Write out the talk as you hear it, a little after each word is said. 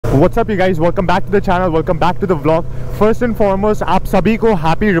What's up you guys, welcome back to the channel, welcome back to the vlog. First and foremost आप सभी को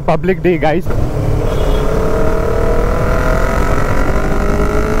Happy Republic Day guys.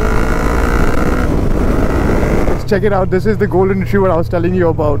 Check it out, this is the golden retriever I was telling you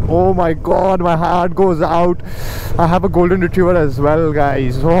about. Oh my god, my heart goes out. I have a golden retriever as well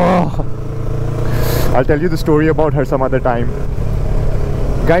guys. Oh. I'll tell you the story about her some other time.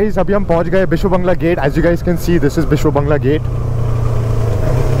 Guys अभी हम पहुंच गए बिशो बंगला gate. As you guys can see, this is Bisho Bangla gate.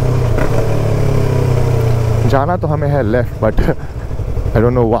 जाना तो हमें है left, but I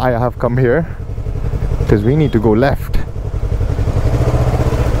don't know why I have come here because we need to go left.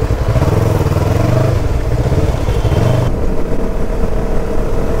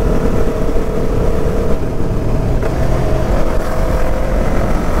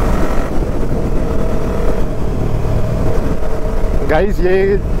 Guys ये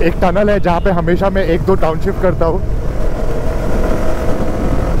एक टनल है जहाँ पे हमेशा मैं 1-2 टाउनशिप करता हूँ.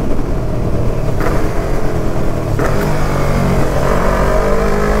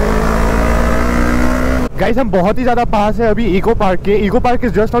 गाइस हम बहुत ही ज़्यादा पास है अभी इको पार्क के. Eco park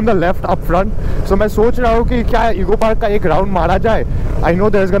is just on the left up front. सो मैं सोच रहा हूँ कि क्या इको पार्क का एक राउंड मारा जाए. I know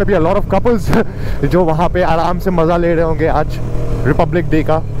there is gonna be a lot of couples जो वहाँ पे आराम से मज़ा ले रहे होंगे आज रिपब्लिक डे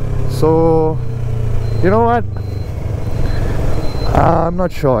का. So you know what, I am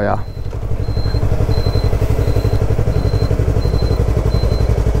not sure यार.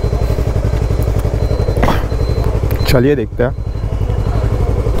 चलिए देखते हैं.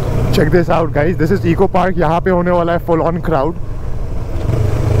 Check this out guys, this is Eco Park. यहाँ पे होने वाला है full on crowd.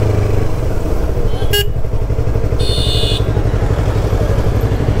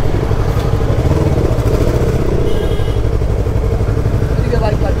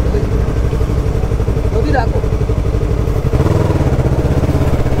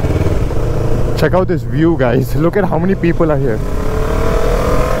 Check out this view guys, look at how many people are here.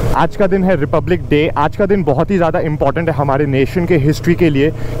 आज का दिन है रिपब्लिक डे. आज का दिन बहुत ही ज़्यादा इम्पॉर्टेंट है हमारे नेशन के हिस्ट्री के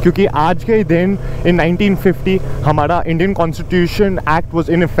लिए, क्योंकि आज के दिन इन 1950 हमारा Indian constitution act was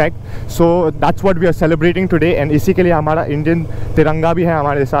in effect. So that's what we are celebrating today and इसी के लिए हमारा इंडियन तिरंगा भी है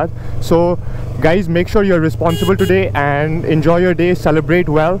हमारे साथ. So guys make sure you are responsible today and enjoy your day, celebrate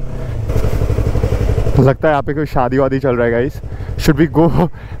well. लगता है यहाँ पे कोई शादी वादी चल रहा है guys. Should we go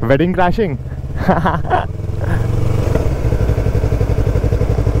wedding crashing?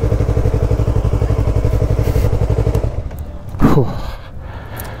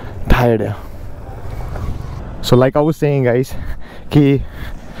 tired. So like I was saying guys कि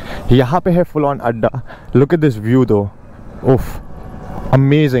यहाँ पे है full on अड्डा. Look at this view though. Oof,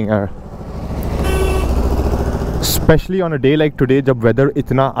 amazing यार. Especially on a day like today जब weather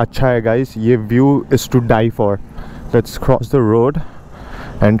इतना अच्छा है guys, ये view is to die for. Let's cross the road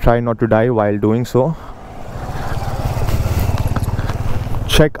and try not to die while doing so.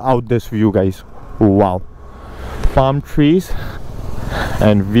 Check out this view guys. Wow, palm trees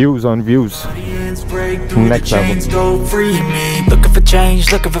and views on views. Next level. Looking for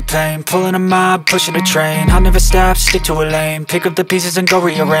change, looking for pain, pulling a mob, pushing a train. I'll never stop, stick to a lane, pick up the pieces and go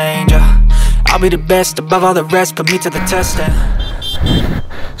rearrange. I'll be the best above all the rest, put me to the test.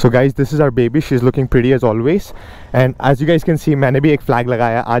 So guys, this is our baby. She's looking pretty as always. And as you guys can see, मैंने भी एक flag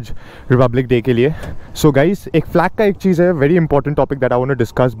लगाया आज Republic Day के लिए. So guys, एक flag का एक चीज़ है, very important topic that I want to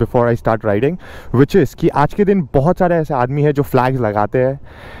discuss before I start riding, which is कि आज के दिन बहुत सारे ऐसे आदमी हैं जो flags लगाते हैं,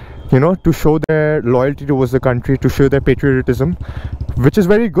 you know, to show their loyalty towards the country, to show their patriotism, which is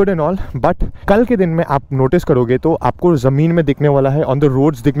very good and all. But कल के दिन में आप notice करोगे तो आपको ज़मीन में दिखने वाला है, on the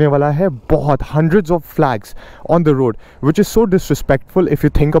roads दिखने वाला है बहुत hundreds of flags on the road, which is so disrespectful if you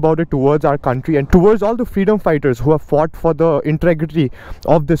think about it towards our country and towards all the freedom fighters who have fought for the integrity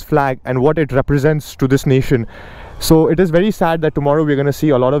of this flag and what it represents to this nation. So it is very sad that tomorrow we're going to see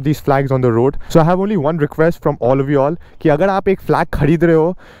a lot of these flags on the road. So I have only one request from all of you all कि अगर आप एक flag खरीद रहे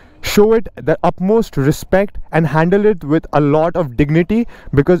हो, show it the utmost respect and handle it with a lot of dignity,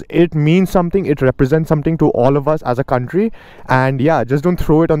 because it means something, it represents something to all of us as a country. And yeah, just don't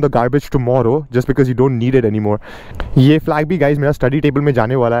throw it on the garbage tomorrow just because you don't need it anymore. ये flag भी guys मेरा study table में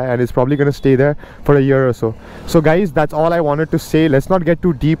जाने वाला है and it's probably gonna stay there for a year or so. So guys, that's all I wanted to say. Let's not get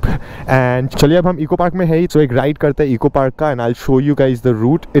too deep and चलिए अब हम इको पार्क में है ही, so एक राइड करते हैं इको पार्क का and I'll show you guys the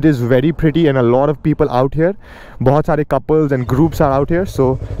route. It is very pretty and a lot of people out here. बहुत सारे couples and groups are out here, so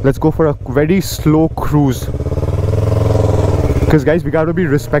let's go for a very slow cruise, because guys we got to be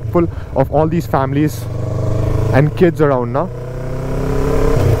respectful of all these families and kids around now.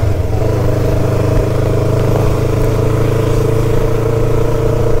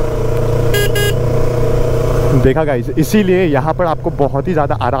 देखा guys, इसीलिए यहाँ पर आपको बहुत ही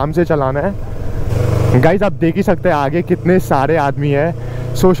ज़्यादा आराम से चलाना है. गाइस आप देख ही सकते हैं आगे कितने सारे आदमी हैं.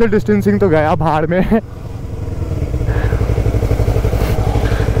 सोशल डिस्टेंसिंग तो गया भाड़ में।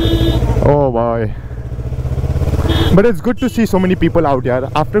 Oh boy, but it's good to C so many people out यार।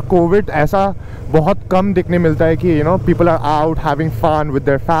 आफ्टर कोविड ऐसा बहुत कम दिखने मिलता है कि people are out having fun with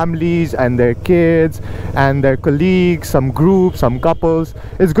their families and their kids and there colleagues, some group, some couples.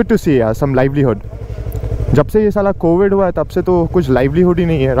 It's good to सी यार सम livelihood. जब से ये साला कोविड हुआ है तब से तो कुछ लाइवलीहुड ही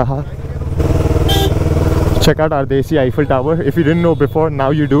नहीं है रहा। Check out our Desi Eiffel Tower. If you didn't know before, now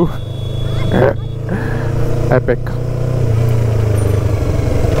you do. Epic.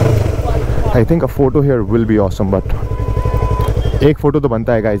 I think a photo here will be awesome, but एक फोटो तो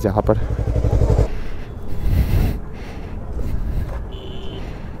बनता है guys यहाँ पर।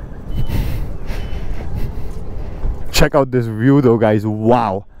 Check out this view though guys.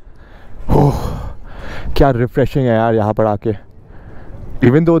 Wow. क्या refreshing है यार यहाँ पर आके।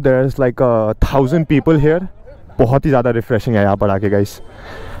 Even though there's like 1,000 people here, बहुत ही ज़्यादा रिफ्रेशिंग है यहाँ पर आके गाइस।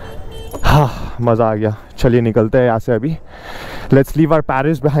 हाँ, मज़ा आ गया। चलिए निकलते हैं यहाँ से अभी। Let's leave our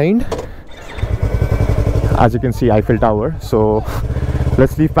Paris behind. As you can see, Eiffel Tower. So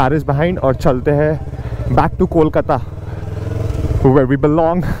let's leave Paris behind और चलते हैं back to Kolkata, where we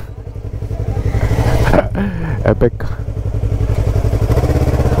belong. Epic.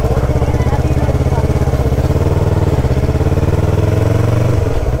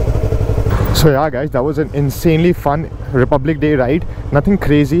 So yeah guys, that was an insanely fun Republic Day ride. Nothing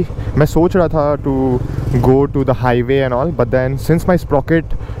crazy. मैं सोच रहा था to go to the highway and all, but then since my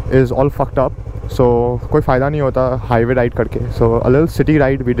sprocket is all fucked up, so कोई फ़ायदा नहीं होता highway ride करके. So a little city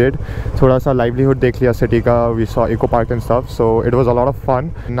ride we did. थोड़ा सा livelihood देख लिया city का. We saw eco park and stuff. So it was a lot of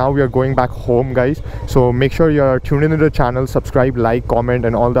fun. Now we are going back home guys. So make sure you are tuned into the channel, subscribe, like,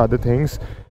 comment and all the other things.